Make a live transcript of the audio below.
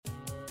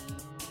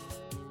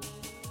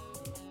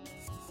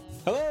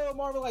Hello,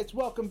 Marvelites.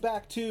 Welcome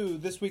back to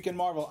This Week in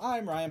Marvel.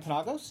 I'm Ryan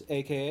Panagos,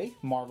 a.k.a.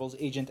 Marvel's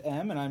Agent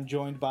M, and I'm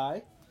joined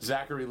by...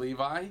 Zachary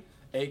Levi,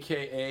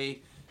 a.k.a.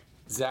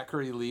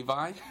 Zachary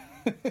Levi,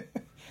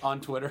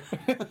 on Twitter.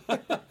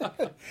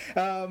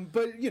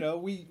 But, you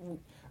know,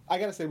 I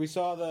gotta say, we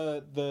saw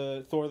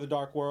the Thor The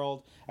Dark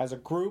World as a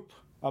group,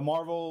 a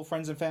Marvel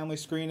Friends and Family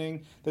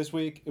screening this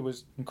week. It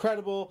was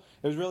incredible.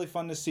 It was really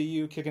fun to see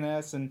you kicking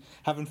ass and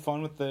having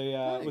fun with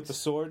the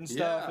sword and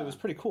stuff. Yeah. It was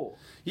pretty cool.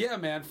 Yeah,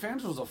 man.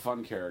 Fandral's a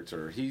fun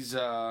character. He's,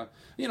 I'm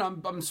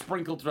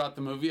sprinkled throughout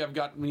the movie. I've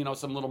got,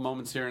 some little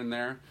moments here and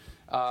there.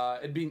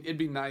 It'd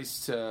be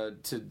nice to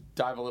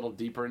dive a little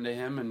deeper into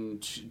him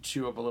and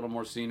chew up a little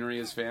more scenery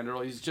as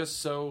Fandral. He's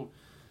just so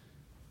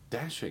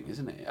dashing,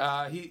 isn't he?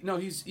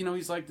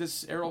 He's like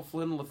this Errol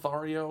Flynn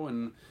Lothario,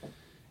 and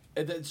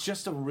it's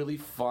just a really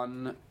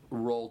fun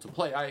role to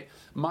play.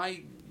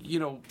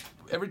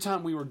 Every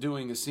time we were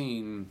doing a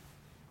scene,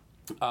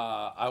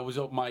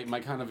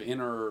 my kind of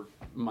inner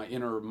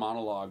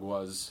monologue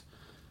was,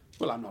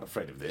 well, I'm not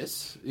afraid of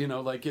this.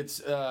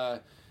 It's.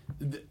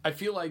 I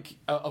feel like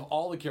of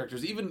all the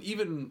characters,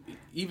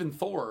 even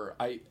Thor,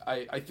 I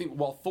think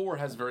while Thor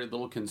has very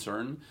little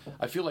concern,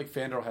 I feel like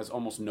Fandral has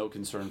almost no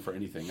concern for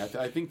anything.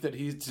 I think that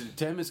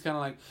to him is kind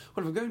of like,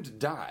 well, if I'm going to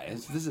die,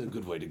 this is a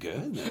good way to go,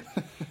 isn't it?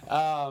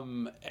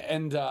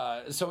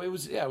 So it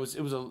was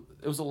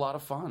a lot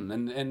of fun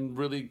and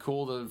really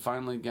cool to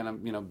finally be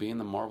in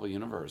the Marvel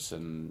universe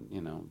and.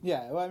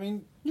 Yeah, well, I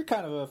mean, you're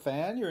kind of a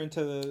fan. You're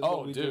into the.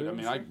 Oh, dude! I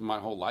mean, my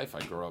whole life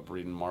I grew up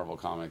reading Marvel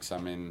comics. I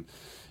mean.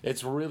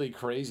 It's really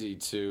crazy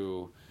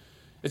to.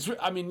 If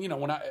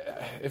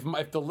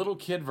the little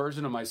kid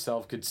version of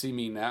myself could see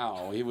me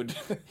now, he would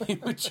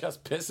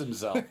just piss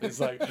himself. It's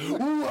like,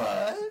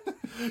 what?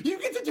 You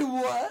get to do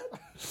what?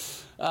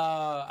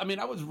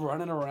 I was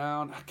running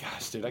around. Oh,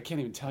 gosh, dude, I can't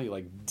even tell you.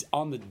 Like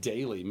on the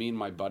daily, me and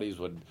my buddies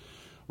would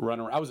run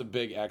around. I was a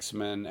big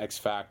X-Men,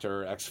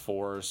 X-Factor,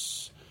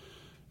 X-Force.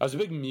 I was a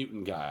big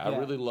mutant guy. Yeah. I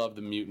really loved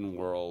the mutant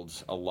world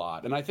a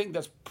lot, and I think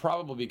that's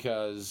probably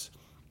because.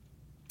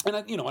 And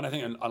I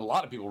think a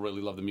lot of people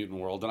really love the mutant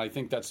world, and I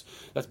think that's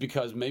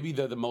because maybe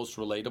they're the most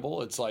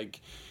relatable. It's like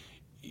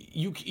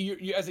you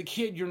as a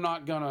kid, you're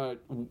not gonna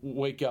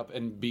wake up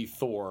and be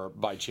Thor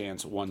by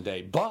chance one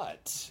day,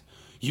 but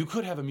you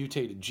could have a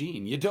mutated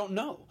gene. You don't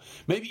know.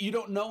 Maybe you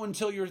don't know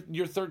until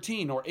you're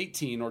 13 or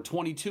 18 or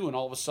 22, and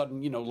all of a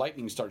sudden,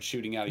 lightning starts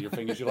shooting out of your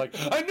fingers. You're like,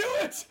 I knew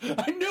it!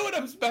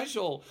 I'm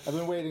special. I've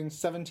been waiting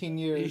 17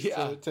 years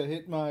to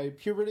hit my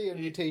puberty and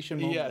mutation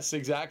moment. Yes,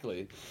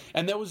 exactly.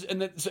 And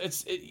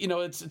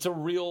it's a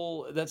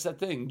real. That's that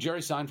thing. Jerry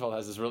Seinfeld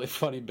has this really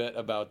funny bit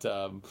about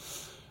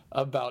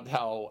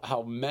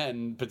how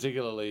men,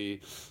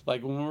 particularly,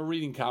 like when we're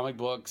reading comic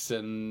books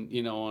and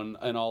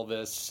and all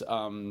this.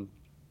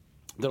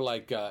 They're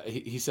like,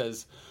 he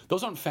says,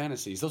 those aren't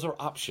fantasies, those are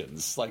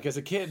options. Like, as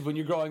a kid, when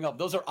you're growing up,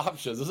 those are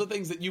options. Those are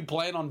things that you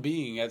plan on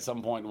being at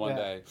some point one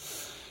day.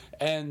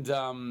 And,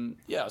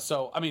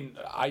 so,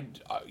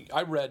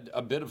 I read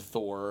a bit of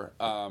Thor,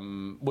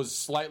 was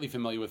slightly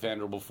familiar with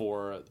Fandral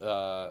before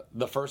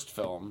the first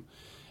film,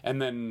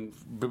 and then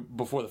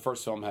before the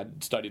first film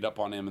had studied up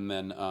on him, and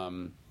then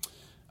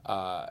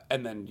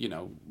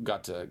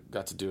got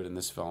to do it in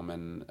this film,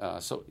 and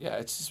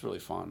it's just really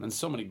fun, and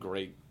so many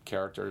great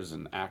characters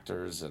and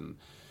actors, and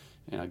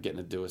getting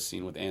to do a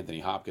scene with Anthony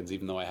Hopkins,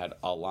 even though I had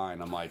a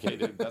line, I'm like, hey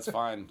dude, that's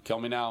fine,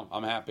 kill me now,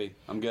 I'm happy,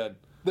 I'm good.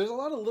 There's a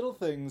lot of little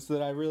things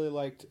that I really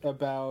liked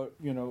about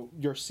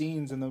your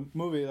scenes in the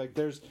movie. Like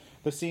there's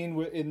the scene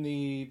in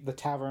the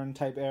tavern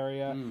type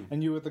area,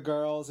 and you with the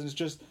girls, and it's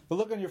just the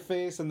look on your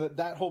face, and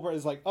that whole part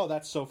is like, oh,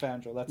 that's so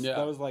Fandral.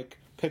 That was like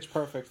pitch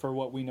perfect for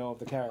what we know of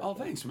the character. Oh,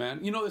 thanks,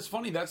 man. It's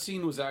funny, that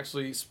scene was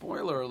actually,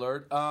 spoiler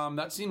alert,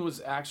 that scene was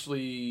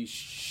actually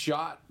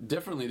shot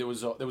differently. There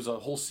was a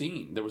whole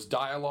scene. There was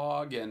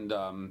dialogue, and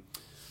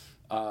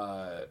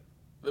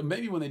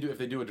maybe if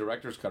they do a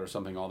director's cut or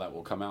something, all that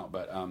will come out.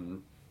 But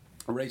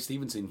Ray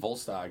Stevenson,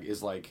 Volstagg,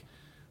 is like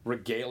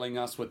regaling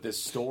us with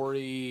this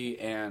story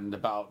and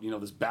about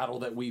this battle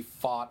that we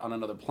fought on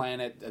another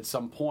planet at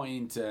some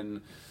point,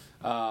 and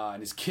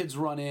his kids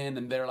run in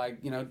and they're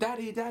like,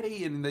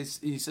 daddy, and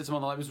he sits him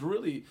on the lap. It was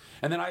really,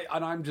 and then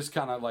I'm just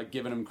kind of like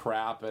giving him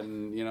crap,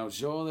 and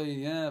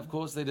of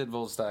course they did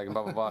Volstagg and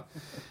blah blah blah.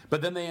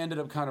 But then they ended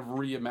up kind of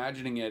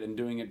reimagining it and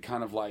doing it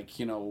kind of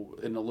like in a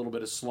little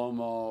bit of slow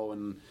mo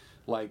and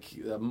like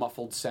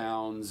muffled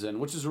sounds, and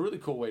which is a really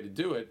cool way to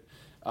do it.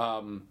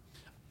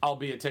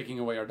 Albeit taking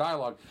away our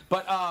dialogue,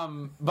 but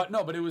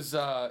it was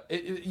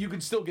you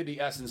could still get the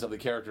essence of the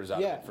characters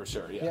out of it for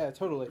sure. Yeah,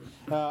 totally.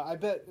 I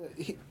bet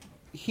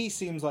he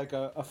seems like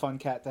a fun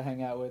cat to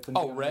hang out with.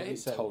 And Ray,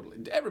 totally.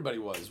 Everybody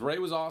was. Ray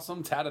was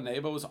awesome. Tad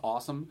Aneba was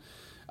awesome.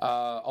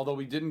 Although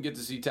we didn't get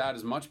to see Tad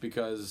as much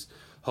because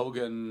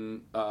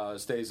Hogan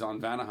stays on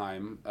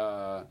Vanaheim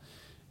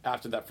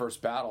after that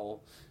first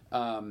battle.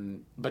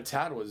 But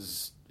Tad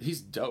he's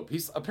dope.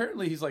 He's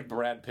like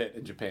Brad Pitt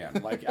in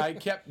Japan. Like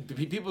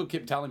people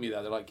kept telling me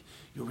that. They're like,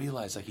 you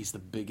realize like he's the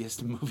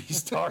biggest movie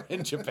star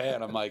in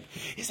Japan. I'm like,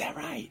 is that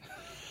right?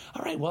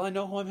 all right, well, I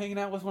know who I'm hanging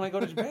out with when I go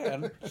to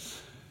Japan.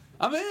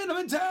 I'm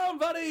in town,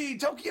 buddy.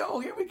 Tokyo,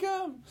 here we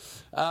come.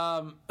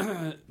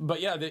 But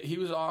yeah, he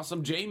was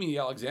awesome. Jamie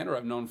Alexander,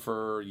 I've known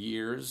for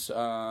years.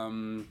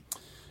 And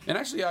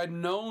actually, I'd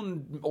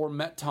known or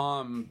met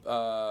Tom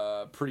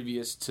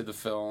previous to the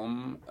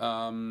film.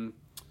 I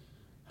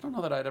don't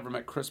know that I'd ever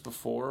met Chris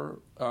before.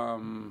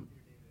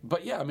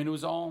 But yeah, I mean, it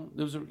was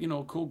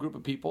a cool group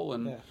of people,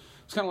 and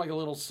it's kind of like a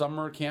little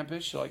summer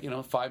campish, like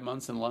 5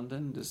 months in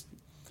London. Just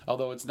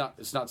although it's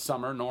not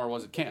summer, nor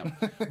was it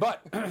camp,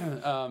 but.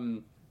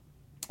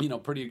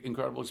 Pretty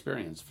incredible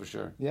experience for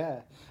sure.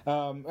 Yeah.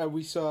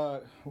 We saw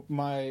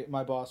my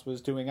boss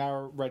was doing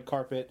our red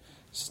carpet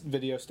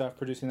video stuff,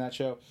 producing that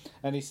show,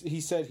 and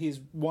he said his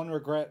one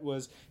regret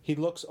was he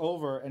looks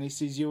over and he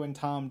sees you and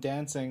Tom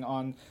dancing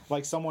on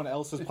like someone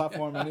else's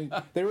platform, and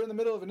they were in the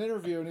middle of an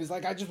interview, and he's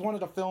like, I just wanted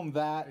to film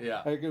that.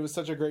 Yeah. Like, it was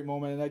such a great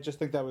moment, and I just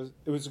think it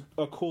was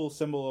a cool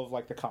symbol of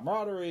like the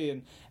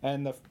camaraderie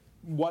and the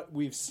what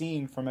we've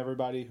seen from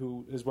everybody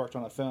who has worked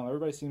on the film.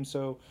 Everybody seems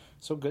so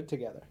good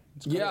together.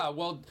 Yeah,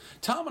 well,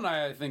 Tom and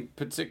I think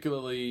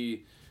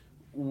particularly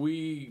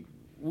we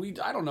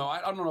I don't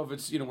know if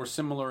it's we're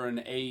similar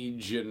in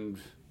age and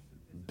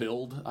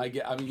build. I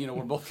mean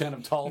we're both kind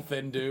of tall,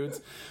 thin dudes,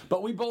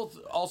 but we both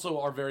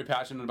also are very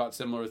passionate about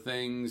similar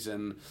things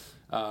and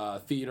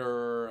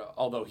theater.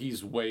 Although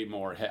he's way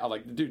more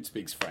like the dude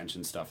speaks French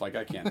and stuff. Like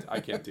I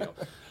can't deal.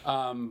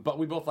 But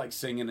we both like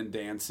singing and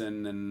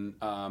dancing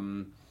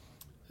and.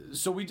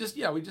 So we just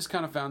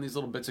kind of found these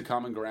little bits of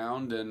common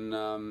ground and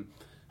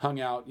hung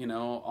out,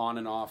 on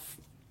and off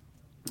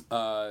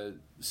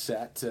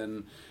set.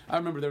 And I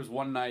remember there was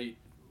one night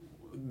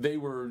they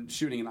were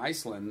shooting in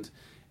Iceland,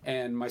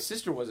 and my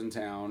sister was in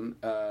town,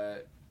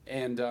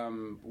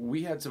 and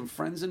we had some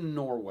friends in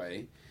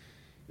Norway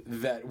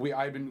that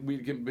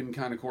we'd been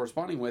kind of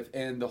corresponding with,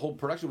 and the whole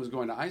production was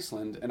going to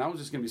Iceland, and I was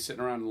just going to be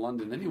sitting around in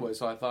London anyway.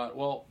 So I thought,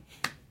 well.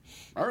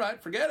 All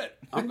right, forget it.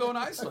 I'm going to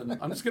Iceland.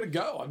 I'm just going to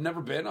go. I've never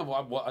been.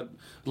 I'd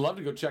love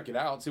to go check it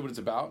out, see what it's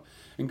about,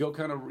 and go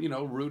kind of,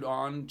 root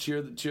on,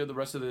 cheer the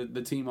rest of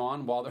the team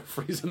on while they're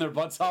freezing their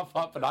butts off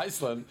up in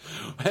Iceland.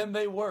 And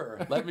they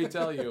were. Let me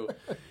tell you,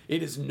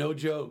 it is no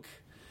joke.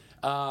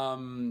 But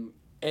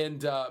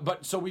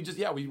so we just,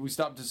 we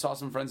stopped and saw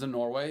some friends in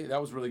Norway.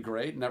 That was really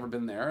great. Never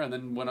been there. And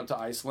then went up to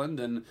Iceland.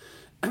 And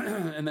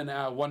and then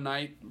one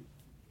night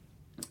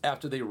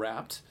after they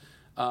wrapped,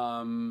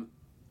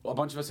 a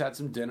bunch of us had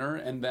some dinner,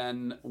 and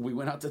then we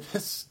went out to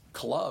this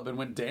club and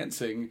went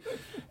dancing.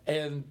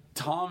 And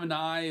Tom and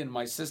I and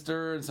my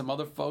sister and some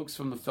other folks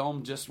from the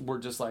film were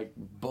just like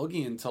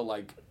boogieing till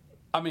like,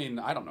 I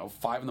don't know,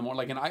 5 a.m.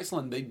 Like in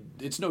Iceland,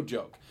 it's no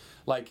joke.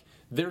 Like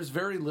there's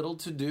very little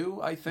to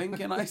do, I think,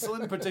 in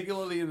Iceland,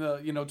 particularly in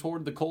the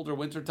toward the colder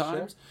winter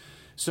times. Sure.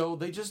 So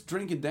they just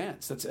drink and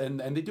dance.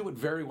 And they do it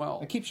very well.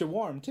 It keeps you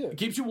warm too. It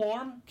keeps you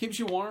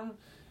warm.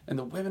 And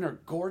the women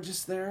are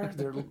gorgeous there.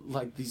 They're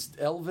like these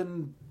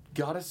elven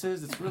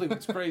goddesses.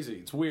 It's crazy.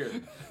 It's weird.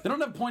 They don't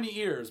have pointy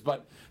ears,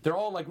 but they're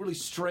all like really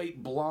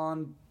straight,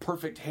 blonde,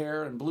 perfect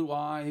hair and blue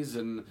eyes,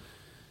 and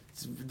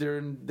they're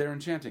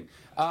enchanting.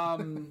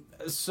 It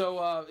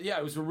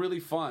was really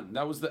fun.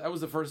 That was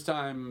the first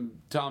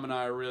time Tom and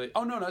I really.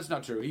 Oh no, that's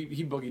not true.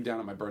 He boogied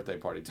down at my birthday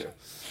party too.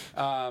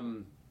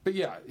 But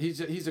yeah,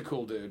 he's a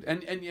cool dude,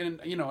 and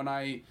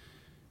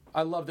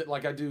I love that.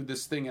 Like I do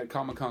this thing at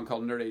Comic-Con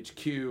called Nerd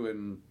HQ,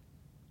 and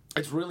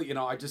it's really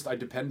I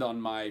depend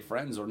on my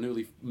friends or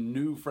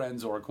new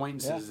friends or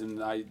acquaintances, and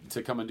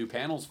to come and do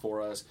panels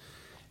for us,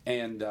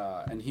 and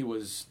he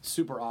was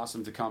super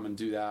awesome to come and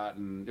do that,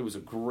 and it was a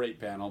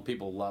great panel.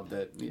 People loved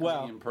it.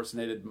 Well, he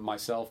impersonated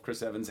myself,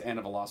 Chris Evans, and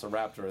a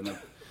Velociraptor in the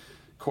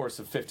course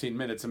of 15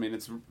 minutes. I mean,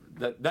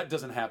 that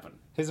doesn't happen.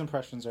 His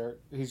impressions are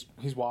he's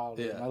wild.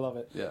 Yeah. I love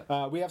it.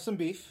 Yeah. We have some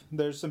beef.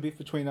 There's some beef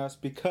between us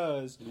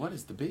because what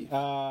is the beef?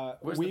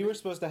 We were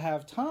supposed to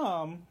have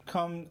Tom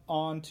come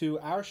on to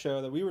our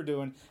show that we were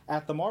doing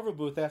at the Marvel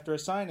booth after a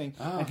signing,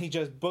 and he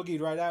just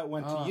boogied right out,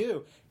 went to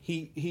you.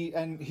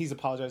 He's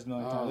apologized a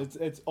million times.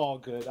 It's all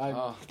good.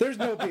 There's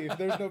no beef.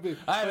 There's no beef.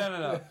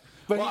 No.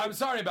 But I'm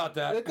sorry about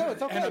that. No,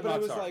 it's okay. But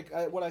it was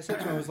like what I said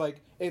to him was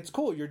like, it's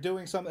cool. You're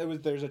doing something.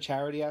 There's a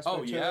charity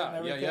aspect to it and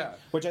everything,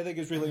 which I think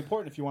is really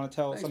important if you want to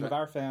tell some of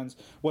our fans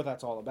what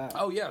that's all about.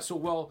 Oh yeah.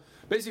 So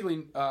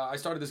basically, I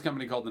started this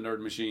company called the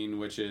Nerd Machine,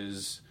 which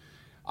is.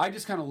 I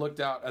just kind of looked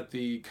out at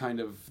the kind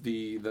of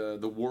the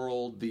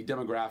world, the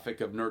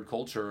demographic of nerd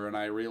culture, and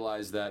I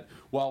realized that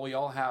while we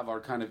all have our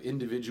kind of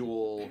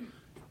individual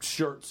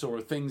shirts or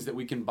things that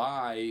we can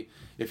buy,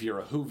 if you're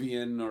a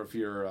Whovian or if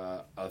you're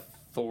a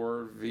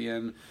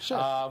Thorian, sure.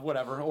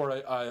 Whatever, or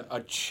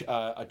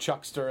a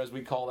Chuckster, as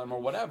we call them, or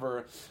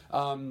whatever.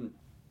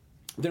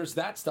 There's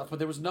that stuff, but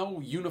there was no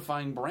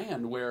unifying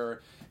brand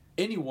where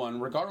anyone,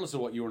 regardless of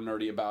what you were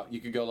nerdy about, you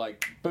could go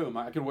like, boom,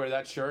 I could wear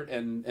that shirt,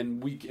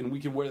 and we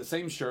can wear the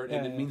same shirt,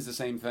 and it means the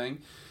same thing.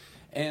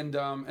 And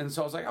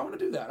so I was like, I want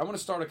to do that. I want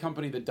to start a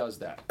company that does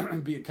that,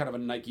 be kind of a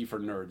Nike for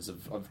nerds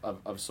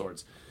of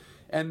sorts.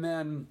 And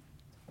then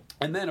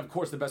And then, of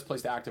course, the best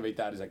place to activate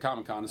that is at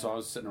Comic-Con. And so I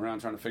was sitting around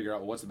trying to figure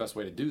out, well, what's the best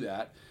way to do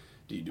that?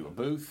 Do you do a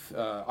booth?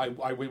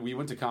 We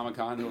went to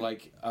Comic-Con and we're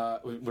like,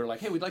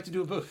 hey, we'd like to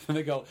do a booth. And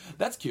they go,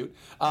 that's cute.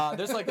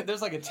 There's like a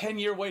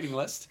 10-year waiting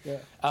list. Yeah.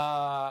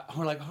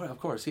 We're like, oh, of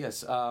course,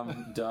 yes,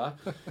 duh.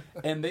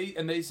 And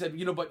they said,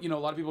 but a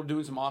lot of people are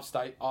doing some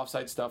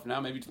off-site stuff now.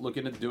 Maybe look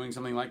into doing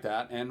something like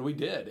that. And we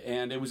did.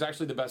 And it was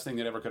actually the best thing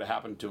that ever could have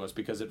happened to us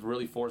because it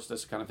really forced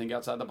us to kind of think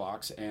outside the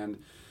box. And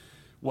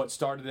what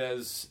started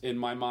as, in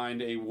my mind,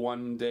 a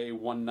one-day,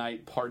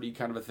 one-night party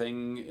kind of a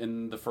thing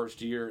in the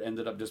first year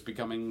ended up just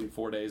becoming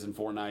 4 days and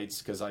 4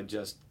 nights because I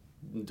just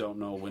don't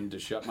know when to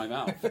shut my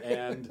mouth.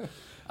 And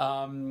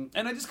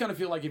I just kind of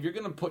feel like if you're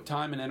going to put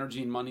time and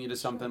energy and money into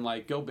something,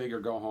 like go big or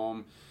go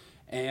home.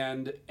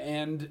 And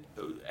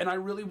I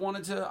really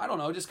wanted to, I don't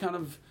know, just kind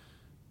of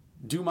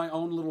do my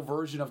own little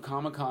version of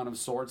Comic-Con of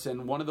sorts.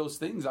 And one of those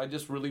things I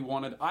just really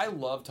wanted, I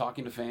love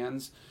talking to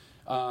fans.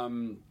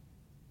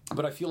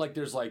 But I feel like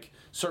there's like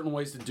certain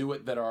ways to do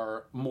it that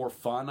are more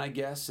fun, I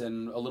guess,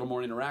 and a little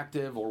more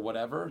interactive or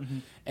whatever. Mm-hmm.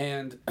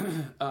 And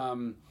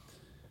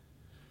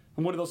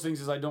one of those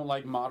things is I don't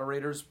like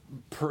moderators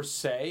per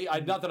se.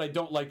 Not that I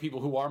don't like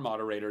people who are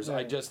moderators.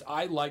 Right.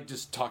 I like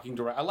just talking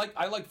direct. I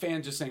like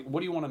fans just saying,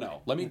 "What do you want to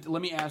know? Let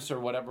me answer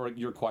whatever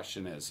your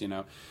question is."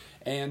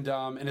 And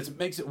it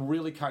makes it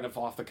really kind of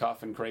off the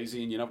cuff and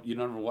crazy, and you don't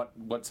know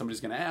what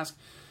somebody's going to ask.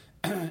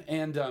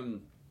 And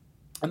then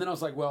I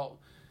was like, well,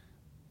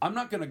 I'm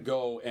not going to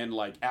go and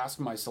like ask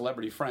my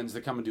celebrity friends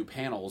to come and do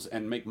panels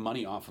and make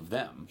money off of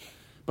them,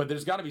 but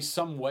there's got to be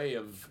some way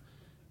of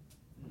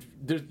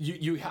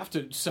you have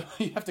to sell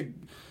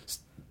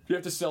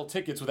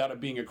tickets without it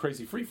being a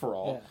crazy free for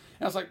all. Yeah.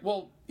 And I was like,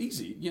 well,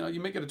 easy.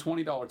 You make it a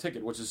 $20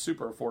 ticket, which is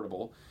super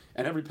affordable,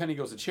 and every penny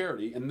goes to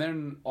charity. And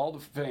then all the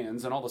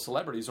fans and all the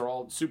celebrities are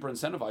all super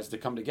incentivized to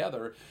come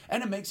together,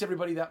 and it makes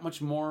everybody that much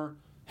more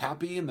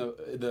happy, and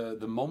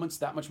the moments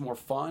that much more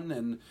fun,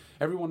 and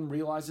everyone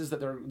realizes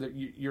that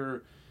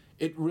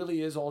it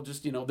really is all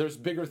just, there's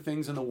bigger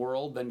things in the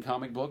world than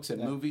comic books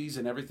and movies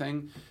and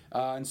everything.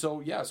 And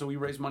so we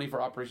raised money for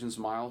Operation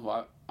Smile, who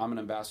I'm an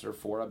ambassador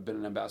for. I've been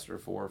an ambassador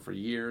for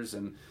years.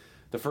 And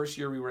the first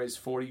year we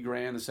raised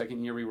 $40,000. The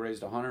second year we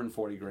raised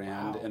 $140,000.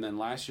 Wow. And then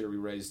last year we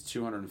raised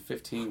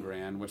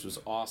 $215,000, which was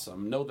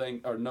awesome. Not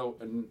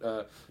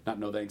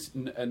no thanks,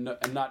 and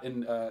not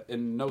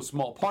in no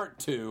small part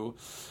to,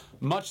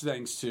 much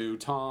thanks to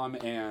Tom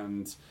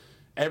and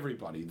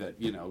everybody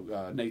that,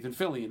 Nathan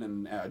Fillion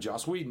and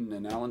Joss Whedon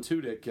and Alan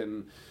Tudyk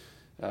and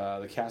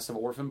the cast of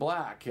Orphan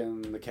Black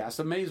and the cast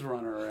of Maze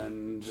Runner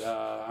and,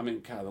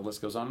 the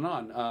list goes on and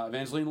on.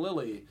 Evangeline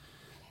Lilly,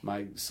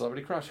 my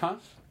celebrity crush, huh?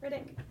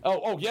 Riddick.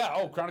 Oh, yeah.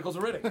 Oh, Chronicles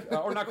of Riddick.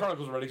 Or not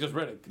Chronicles of Riddick, just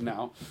Riddick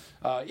now.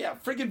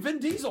 Friggin' Vin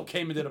Diesel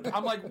came and did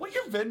I'm like, what,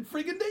 you're Vin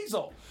friggin'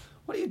 Diesel?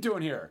 What are you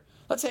doing here?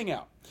 Let's hang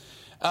out.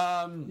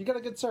 You got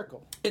a good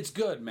circle. It's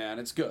good, man.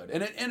 It's good,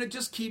 and it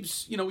just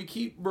keeps. We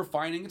keep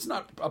refining. It's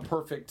not a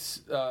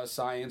perfect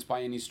science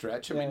by any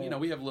stretch. I mean,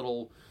 we have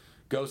little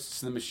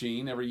ghosts in the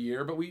machine every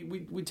year, but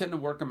we tend to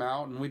work them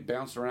out, and we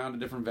bounce around to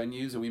different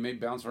venues, and we may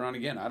bounce around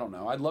again. I don't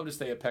know. I'd love to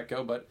stay at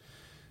Petco, but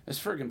it's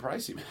friggin'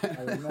 pricey,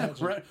 man. I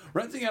imagine.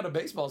 Renting out a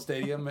baseball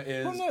stadium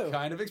is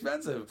kind of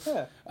expensive.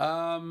 Yeah.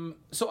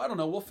 So I don't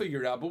know. We'll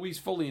figure it out, but we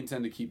fully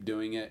intend to keep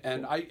doing it,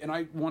 and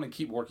I want to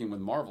keep working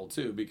with Marvel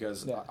too,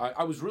 because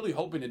I was really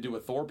hoping to do a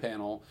Thor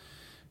panel,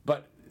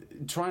 but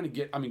trying to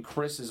get.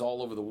 Chris is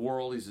all over the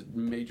world. He's a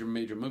major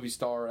movie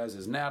star, as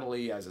is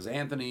Natalie, as is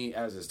Anthony,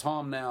 as is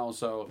Tom now.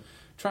 So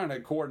trying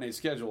to coordinate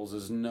schedules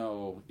is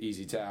no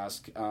easy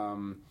task.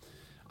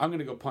 I'm going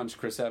to go punch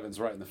Chris Evans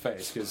right in the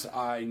face because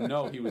I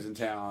know he was in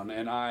town,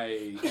 and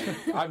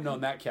I've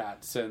known that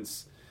cat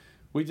since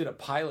we did a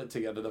pilot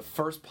together. The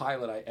first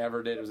pilot I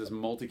ever did was this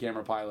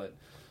multi-camera pilot.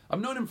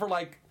 I've known him for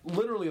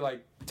literally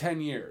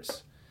 10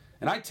 years.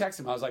 And I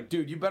texted him. I was like,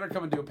 dude, you better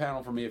come and do a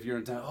panel for me if you're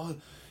in town. Oh,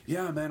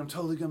 yeah, man, I'm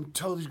totally going to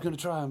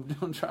try. I'm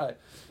going to try.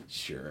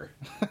 Sure.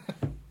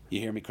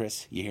 You hear me,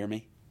 Chris? You hear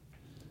me?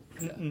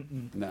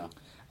 No.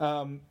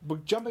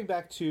 But jumping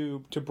back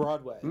to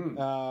Broadway,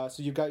 so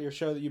you've got your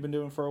show that you've been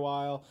doing for a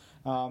while.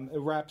 It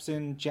wraps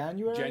in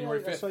January. January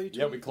 5th. I saw you tweet.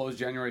 Yeah, we closed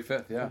January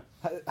 5th. Yeah.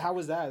 How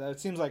was that? It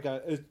seems like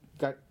it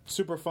got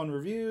super fun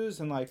reviews,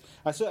 and I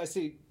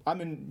see.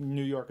 I'm in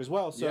New York as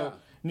well, so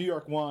New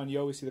York One, you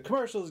always see the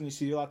commercials and you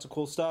see lots of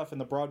cool stuff,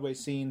 and the Broadway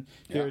scene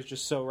here is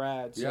just so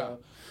rad. So. Yeah.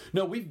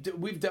 No,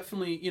 we've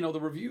definitely, the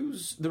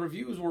reviews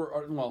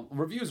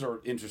reviews are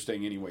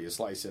interesting any way you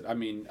slice it.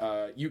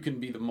 You can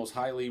be the most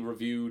highly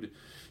reviewed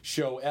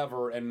show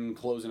ever and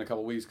close in a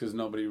couple weeks because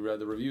nobody read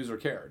the reviews or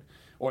cared,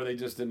 or they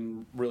just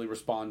didn't really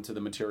respond to the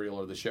material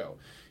or the show.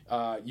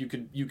 You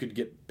could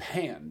get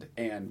panned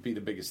and be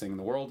the biggest thing in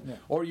the world,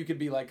 or you could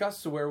be like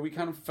us, where we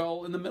kind of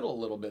fell in the middle a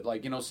little bit.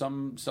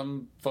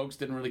 Some folks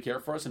didn't really care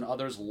for us, and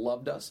others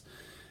loved us.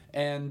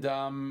 And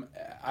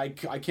I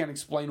can't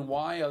explain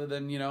why, other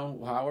than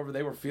however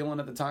they were feeling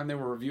at the time they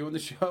were reviewing the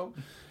show,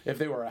 if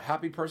they were a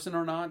happy person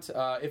or not.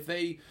 If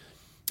they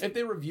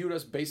reviewed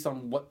us based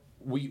on what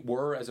we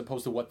were as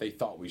opposed to what they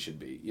thought we should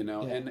be, you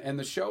know. Yeah. And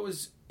the show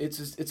is it's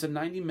a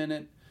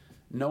 90-minute,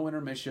 no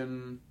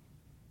intermission,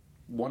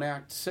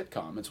 one-act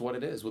sitcom. It's what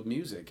it is with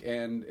music,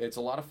 and it's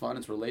a lot of fun.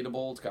 It's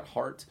relatable. It's got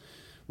heart.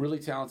 Really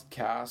talented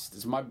cast.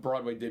 It's my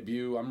Broadway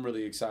debut. I'm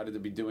really excited to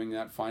be doing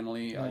that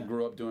finally. Yeah. I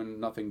grew up doing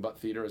nothing but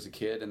theater as a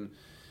kid, and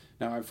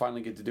now I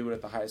finally get to do it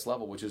at the highest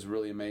level, which is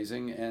really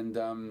amazing. And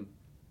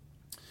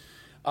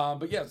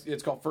but yes,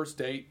 it's called First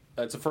Date.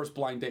 It's a first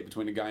blind date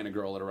between a guy and a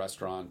girl at a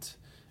restaurant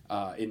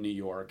in New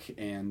York,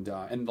 and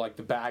like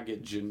the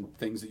baggage and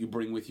things that you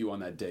bring with you on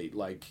that date,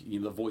 like, you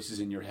know, the voices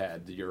in your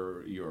head,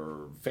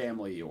 your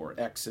family or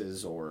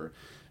exes or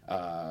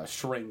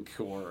shrink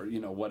or, you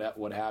know,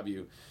 what have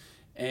you.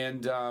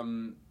 And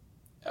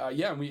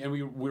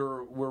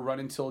we're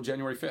running till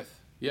January 5th.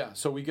 Yeah,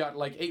 so we got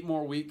like 8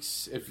 more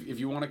weeks. If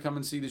you want to come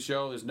and see the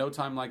show, there's no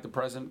time like the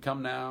present.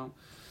 Come now.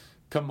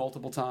 Come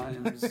multiple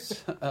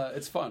times.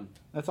 It's fun.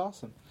 That's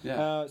awesome.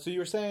 Yeah. So you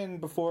were saying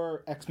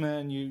before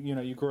X-Men,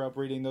 you grew up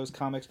reading those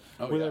comics.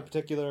 Were there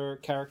particular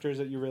characters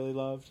that you really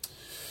loved?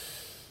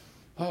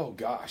 Oh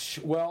gosh.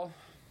 Well,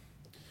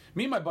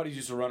 me and my buddies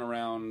used to run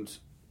around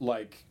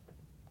like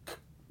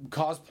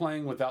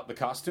cosplaying without the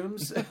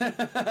costumes,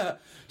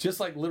 just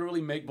like literally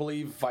make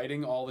believe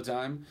fighting all the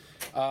time.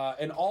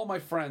 And all my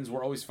friends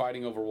were always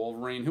fighting over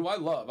Wolverine, who I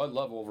love. I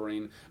love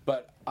Wolverine,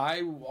 but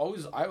I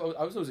was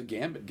always a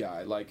Gambit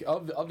guy. Like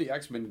of the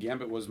X-Men,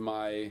 Gambit was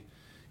my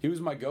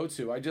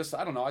go-to. I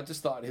don't know. I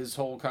just thought his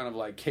whole kind of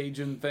like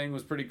Cajun thing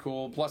was pretty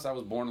cool. Plus, I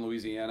was born in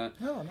Louisiana.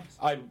 Oh, nice.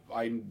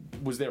 I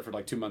was there for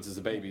like 2 months as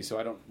a baby, so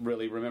I don't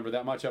really remember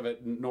that much of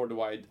it, nor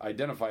do I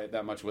identify it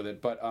that much with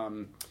it.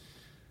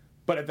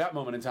 But at that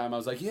moment in time, I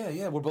was like,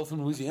 yeah, we're both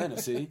from Louisiana,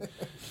 see?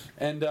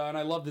 And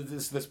I loved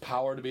this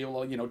power to be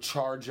able to, you know,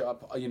 charge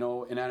up, you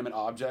know, inanimate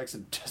objects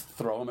and just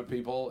throw them at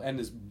people. And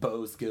his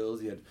bow skills.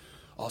 He had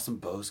awesome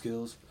bow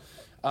skills.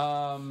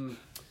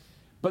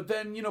 But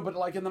then, you know,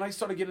 and then I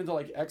started getting into,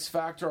 like, X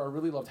Factor. I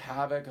really loved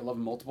Havoc. I loved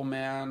Multiple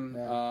Man.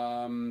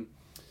 Yeah.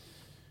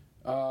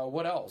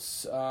 What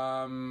else?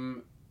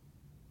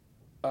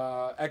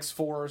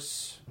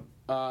 X-Force.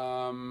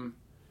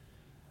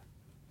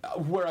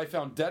 Where I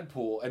found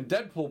Deadpool, and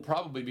Deadpool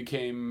probably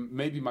became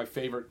maybe my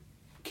favorite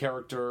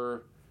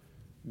character,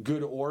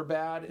 good or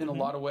bad, in a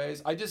lot of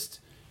ways.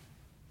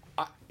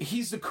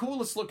 He's the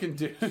coolest looking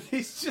dude.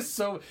 He's just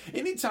so...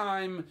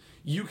 Anytime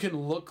you can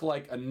look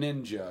like a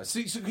ninja...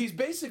 See, so he's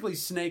basically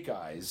Snake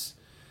Eyes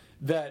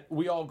that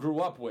we all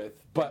grew up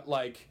with, but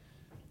like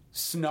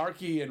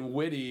snarky and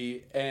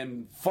witty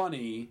and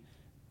funny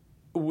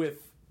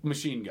with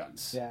machine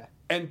guns. Yeah.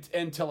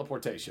 And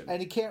teleportation. And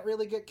he can't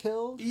really get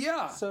killed.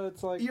 Yeah. So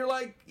it's like... You're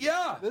like,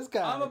 yeah. This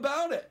guy. I'm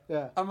about it.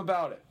 Yeah. I'm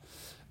about it.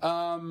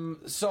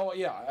 So,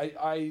 yeah,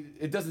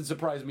 it doesn't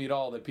surprise me at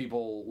all that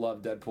people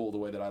love Deadpool the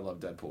way that I love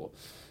Deadpool.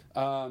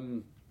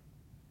 I'm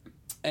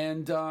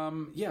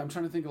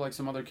trying to think of, like,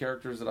 some other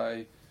characters that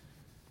I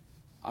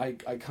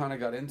kind of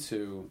got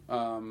into.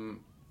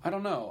 I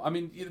don't know. I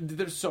mean,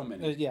 there's so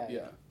many.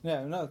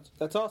 Yeah, no,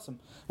 that's awesome.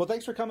 Well,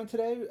 thanks for coming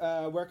today.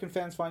 Where can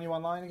fans find you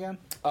online again?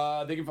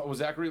 They can find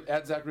Zachary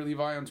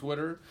Levi on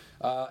Twitter.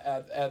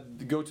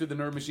 Go to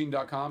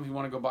thenerdmachine.com if you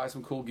want to go buy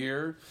some cool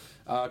gear.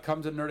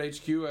 Come to Nerd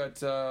HQ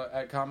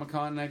at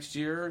Comic-Con next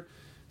year,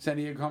 San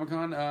Diego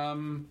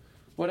Comic-Con.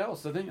 What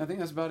else? I think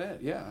that's about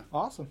it. Yeah.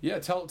 Awesome. Yeah.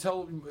 Tell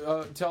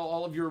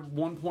all of your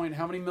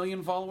how many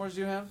million followers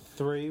do you have?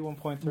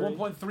 1.3.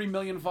 1.3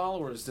 million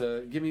followers.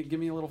 To give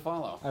me a little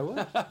follow. I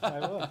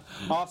will.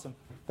 Awesome.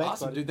 Thanks,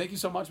 awesome, buddy. dude. Thank you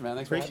so much, man.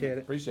 Thanks for having me.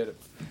 Appreciate it.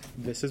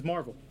 This is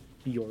Marvel,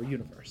 your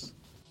universe.